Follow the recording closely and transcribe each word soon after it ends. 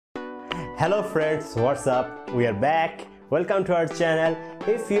Hello friends, what's up? We are back. Welcome to our channel.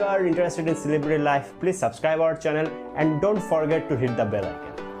 If you are interested in celebrity life, please subscribe our channel and don't forget to hit the bell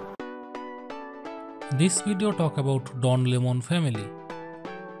icon. This video talk about Don Lemon family.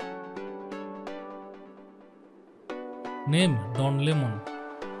 Name Don Lemon.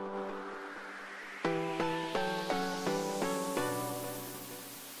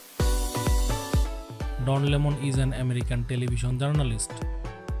 Don Lemon is an American television journalist.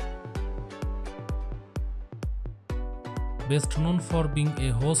 Best known for being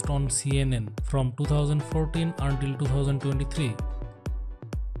a host on CNN from 2014 until 2023.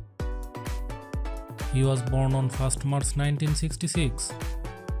 He was born on 1st March 1966.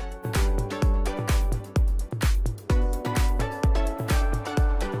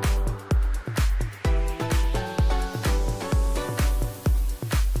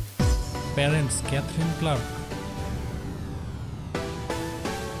 Parents Katherine Clark.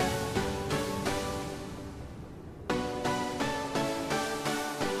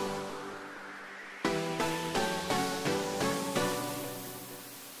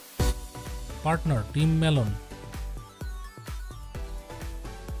 Partner Tim Mellon.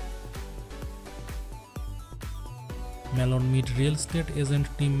 Mellon met real estate agent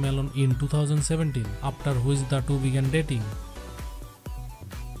Tim Mellon in 2017, after which the two began dating.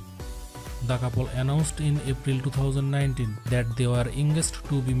 The couple announced in April 2019 that they were engaged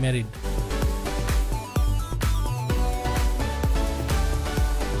to be married.